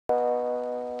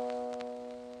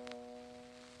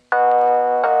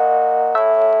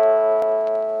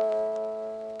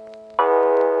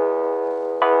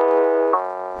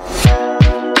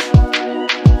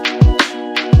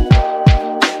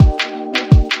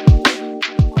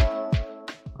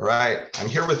right. I'm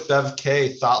here with Bev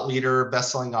Kaye, thought leader,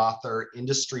 best-selling author,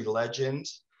 industry legend.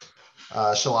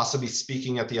 She'll also be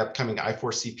speaking at the upcoming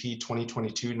I4CP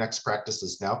 2022 Next Practice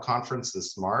is Now conference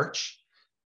this March.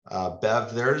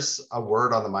 Bev, there's a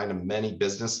word on the mind of many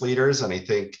business leaders, and I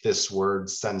think this word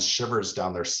sends shivers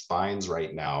down their spines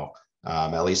right now,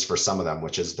 at least for some of them,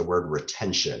 which is the word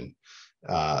retention.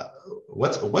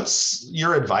 What's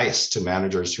your advice to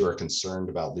managers who are concerned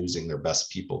about losing their best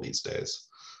people these days?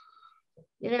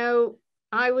 You know,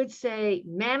 I would say,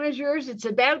 managers, it's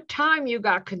about time you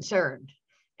got concerned.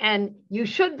 And you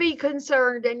should be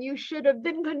concerned, and you should have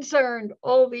been concerned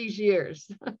all these years.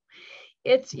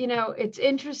 It's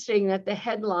interesting that the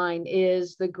headline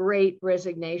is The Great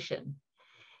Resignation.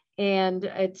 And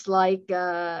it's like,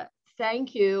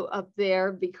 thank you up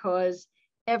there, because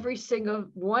every single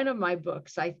one of my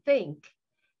books, I think,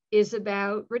 is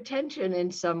about retention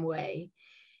in some way.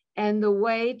 And the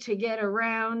way to get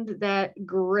around that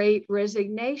great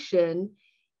resignation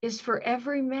is for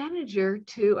every manager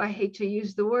to, I hate to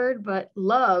use the word, but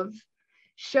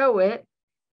show it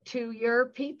to your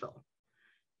people.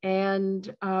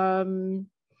 And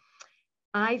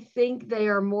I think they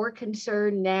are more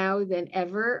concerned now than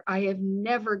ever. I have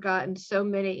never gotten so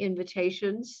many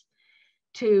invitations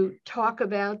to talk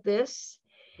about this,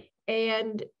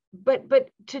 but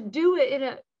to do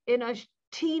it in a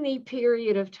teeny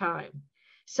period of time.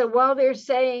 So while they're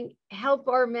saying help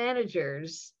our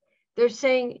managers, they're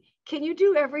saying, can you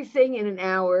do everything in an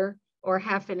hour or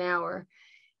half an hour?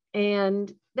 And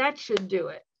that should do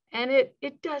it. And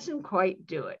it doesn't quite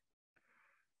do it.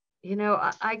 You know,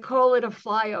 I call it a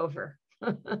flyover.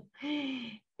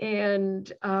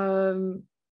 And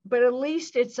but at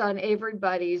least it's on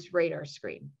everybody's radar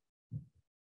screen.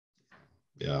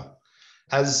 Yeah.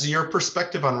 Has your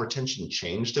perspective on retention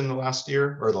changed in the last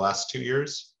year or the last 2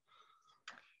 years?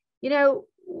 You know,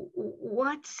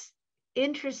 what's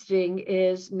interesting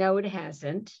is, no, it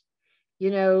hasn't.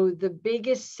 You know, the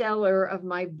biggest seller of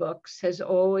my books has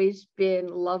always been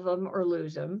Love 'Em or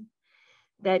Lose 'Em.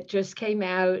 That just came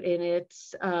out in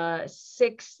its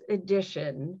 6th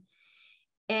edition.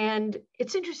 And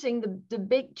it's interesting, the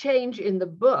big change in the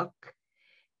book,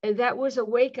 and that was a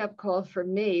wake-up call for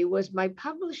me, was my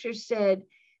publisher said,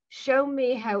 show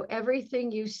me how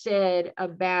everything you said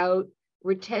about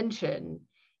retention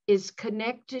is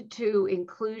connected to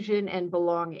inclusion and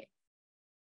belonging.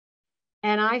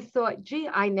 And I thought, gee,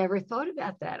 I never thought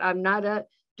about that. I'm not a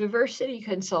diversity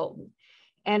consultant.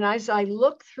 And as I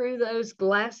looked through those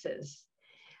glasses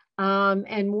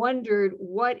and wondered,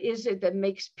 what is it that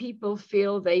makes people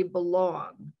feel they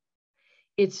belong?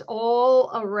 It's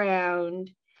all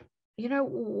around, you know,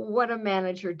 what a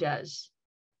manager does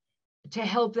to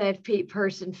help that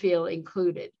person feel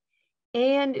included.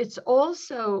 And it's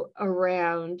also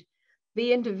around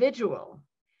the individual.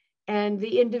 And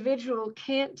the individual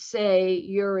can't say,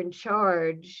 you're in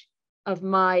charge of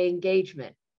my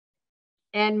engagement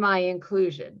and my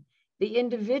inclusion. The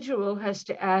individual has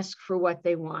to ask for what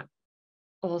they want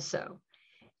also.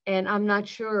 And I'm not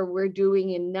sure we're doing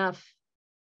enough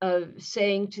of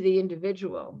saying to the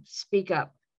individual, speak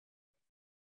up.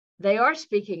 They are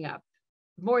speaking up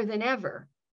more than ever,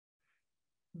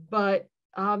 but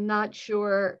I'm not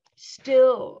sure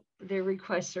still their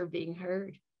requests are being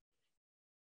heard.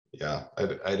 Yeah,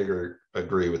 I'd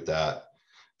agree with that.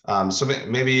 So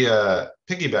maybe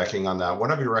piggybacking on that,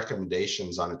 one of your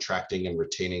recommendations on attracting and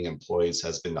retaining employees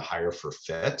has been to hire for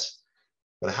fit.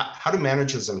 But how do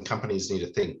managers and companies need to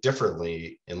think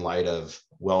differently in light of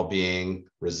well-being,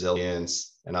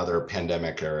 resilience, and other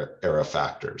pandemic era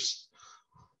factors?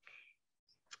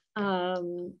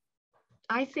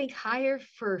 I think hire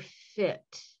for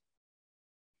fit.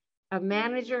 A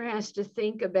manager has to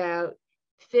think about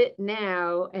fit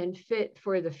now and fit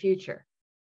for the future.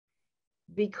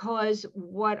 Because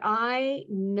what I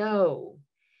know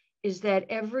is that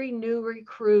every new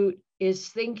recruit is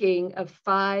thinking of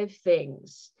 5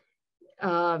 things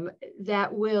that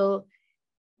will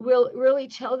really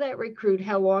tell that recruit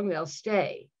how long they'll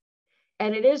stay.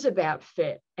 And it is about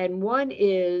fit. And one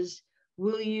is,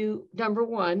 number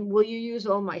one, will you use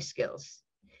all my skills?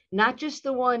 Not just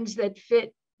the ones that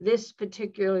fit this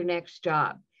particular next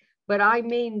job, but I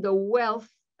mean the wealth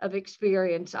of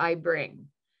experience I bring.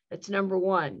 That's number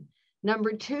one.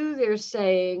 Number 2, they're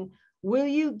saying, will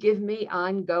you give me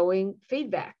ongoing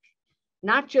feedback?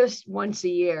 Not just once a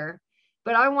year,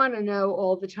 but I want to know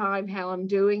all the time how I'm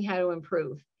doing, how to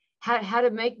improve, how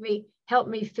to help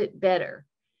me fit better.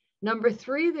 Number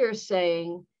 3, they're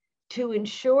saying, to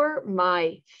ensure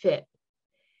my fit,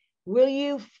 will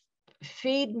you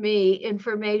feed me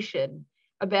information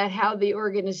about how the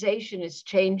organization is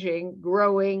changing,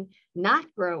 growing, not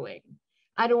growing.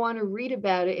 I don't want to read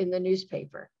about it in the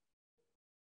newspaper.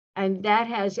 And that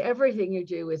has everything to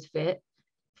do with fit.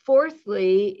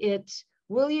 Fourthly, it's,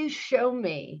 will you show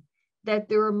me that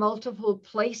there are multiple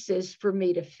places for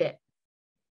me to fit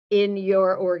in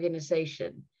your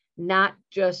organization, not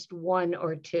just one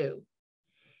or two?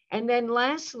 And then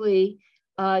lastly,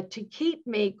 to keep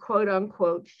me quote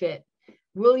unquote fit,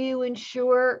 will you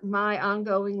ensure my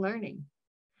ongoing learning?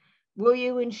 Will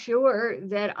you ensure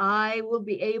that I will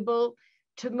be able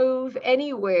to move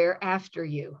anywhere after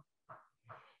you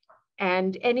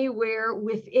and anywhere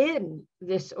within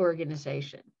this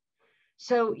organization?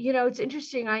 So, it's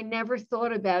interesting. I never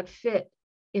thought about fit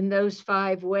in those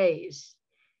 5 ways.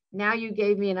 Now you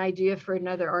gave me an idea for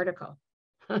another article.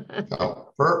 Oh,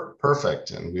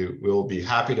 perfect. And we will be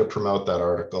happy to promote that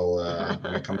article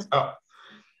when it comes out.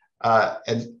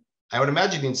 And I would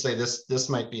imagine you'd say this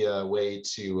might be a way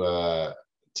to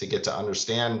get to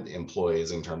understand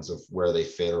employees in terms of where they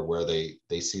fit or where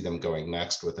they see them going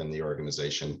next within the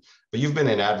organization. But you've been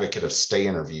an advocate of stay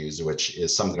interviews, which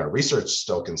is something our research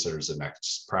still considers a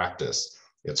next practice.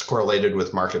 It's correlated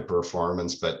with market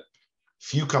performance, but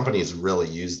few companies really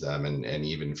use them, and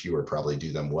even fewer probably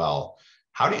do them well.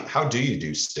 How do you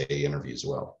do stay interviews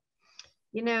well?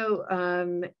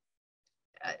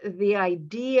 The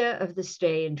idea of the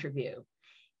stay interview,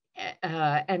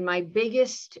 and my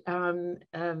biggest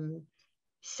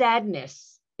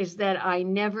sadness is that I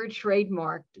never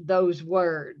trademarked those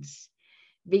words,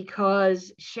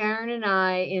 because Sharon and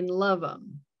I love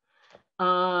them.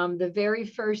 The very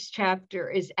first chapter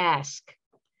is ask.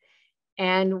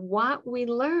 And what we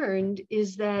learned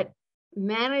is that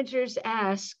managers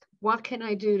ask, what can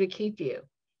I do to keep you,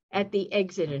 at the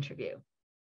exit interview?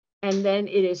 And then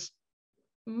it is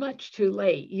much too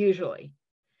late, usually.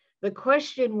 The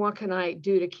question, what can I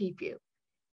do to keep you,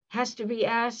 has to be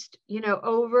asked,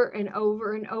 over and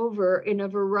over and over in a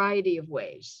variety of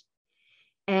ways.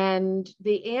 And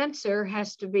the answer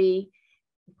has to be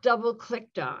double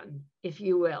clicked on, if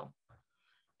you will,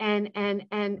 and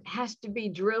has to be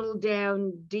drilled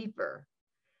down deeper,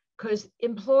 because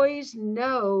employees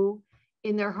know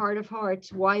in their heart of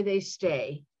hearts why they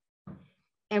stay,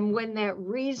 and when that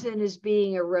reason is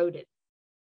being eroded.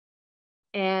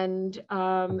 And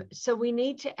so we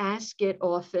need to ask it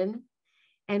often,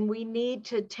 and we need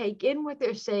to take in what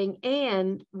they're saying.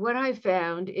 And what I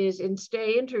found is, in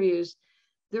stay interviews,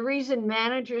 the reason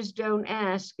managers don't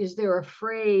ask is they're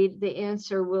afraid the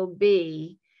answer will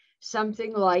be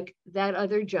something like that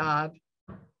other job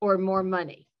or more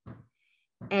money.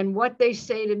 And what they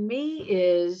say to me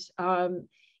is,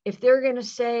 if they're going to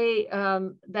say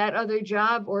that other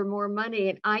job or more money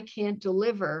and I can't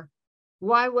deliver,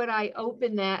 why would I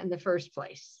open that in the first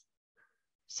place?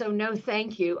 So no,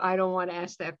 thank you. I don't want to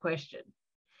ask that question.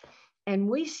 And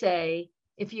we say,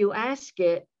 if you ask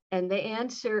it and the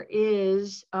answer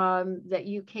is that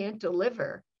you can't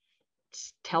deliver,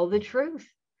 tell the truth.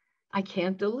 I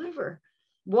can't deliver.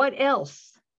 What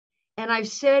else? And I've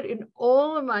said in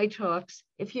all of my talks,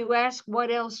 if you ask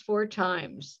what else 4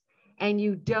 times and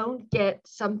you don't get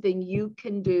something you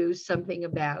can do something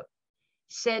about,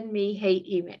 send me hate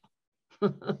email.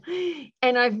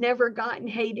 And I've never gotten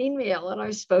hate email, and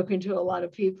I've spoken to a lot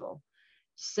of people.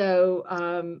 So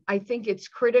I think it's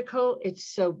critical. It's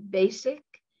so basic.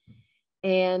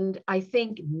 And I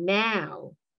think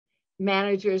now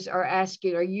managers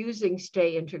are using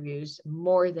stay interviews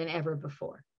more than ever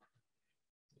before.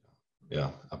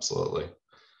 Yeah, absolutely.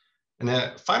 And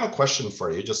a final question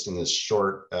for you, just in this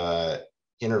short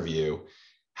interview,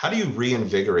 how do you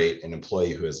reinvigorate an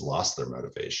employee who has lost their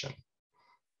motivation?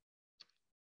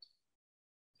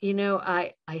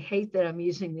 I hate that I'm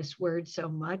using this word so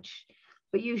much,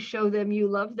 but you show them you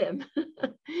love them.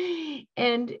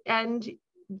 and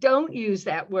don't use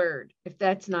that word if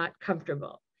that's not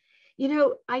comfortable.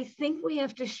 I think we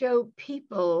have to show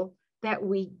people that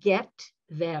we get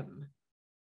them,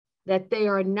 that they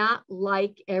are not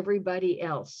like everybody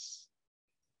else,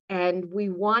 and we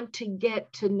want to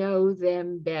get to know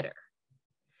them better.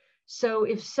 So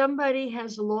if somebody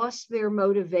has lost their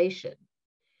motivation,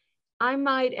 I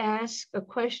might ask a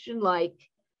question like,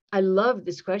 I love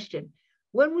this question.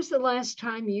 When was the last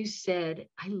time you said,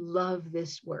 I love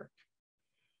this work?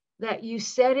 That you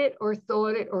said it or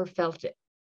thought it or felt it.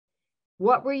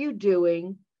 What were you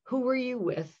doing? Who were you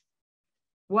with?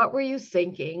 What were you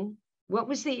thinking? What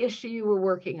was the issue you were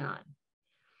working on?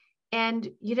 And,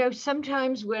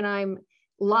 sometimes when I'm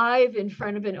live in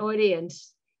front of an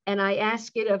audience and I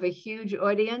ask it of a huge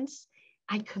audience,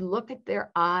 I can look at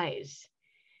their eyes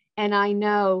and I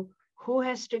know who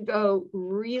has to go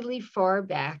really far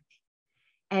back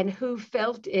and who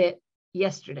felt it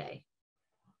yesterday.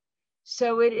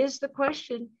 So it is the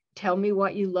question, tell me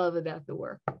what you love about the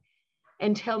work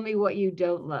and tell me what you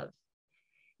don't love.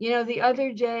 You know, the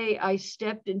other day I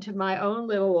stepped into my own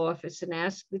little office and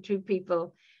asked the two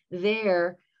people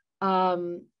there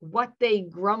what they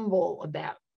grumble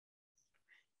about.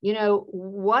 You know,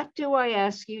 what do I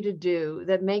ask you to do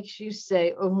that makes you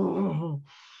say, oh,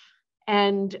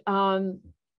 and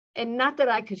not that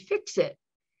I could fix it,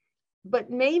 but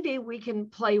maybe we can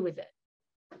play with it.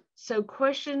 So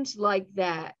questions like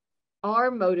that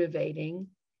are motivating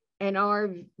and are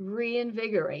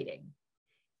reinvigorating.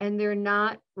 And they're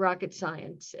not rocket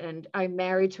science. And I'm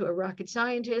married to a rocket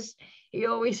scientist. He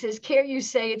always says, care you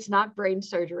say it's not brain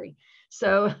surgery.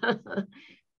 So,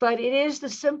 but it is the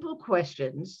simple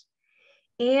questions.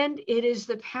 And it is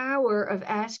the power of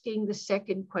asking the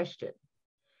second question.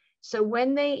 So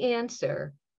when they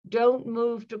answer, don't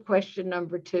move to question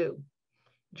number 2.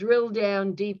 Drill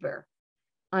down deeper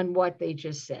on what they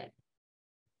just said.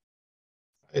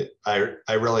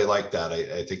 I really like that.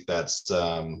 I think that's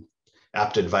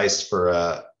apt advice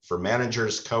for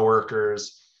managers,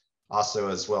 coworkers, also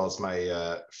as well as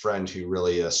my friend who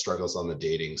really struggles on the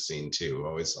dating scene too.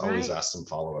 Always ask some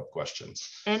follow-up questions.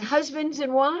 And husbands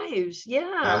and wives,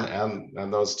 yeah.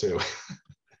 And those too.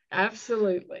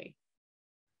 Absolutely.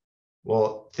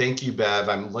 Well, thank you, Bev.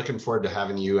 I'm looking forward to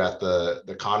having you at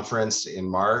the conference in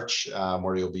March,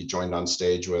 where you'll be joined on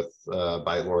stage with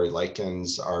by Lori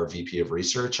Likens, our VP of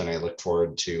Research, and I look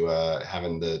forward to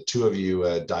having the two of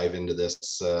you dive into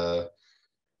this,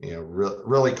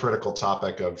 really critical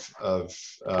topic of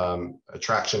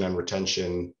attraction and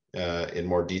retention in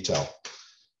more detail.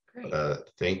 Great.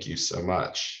 Thank you so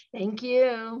much. Thank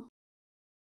you.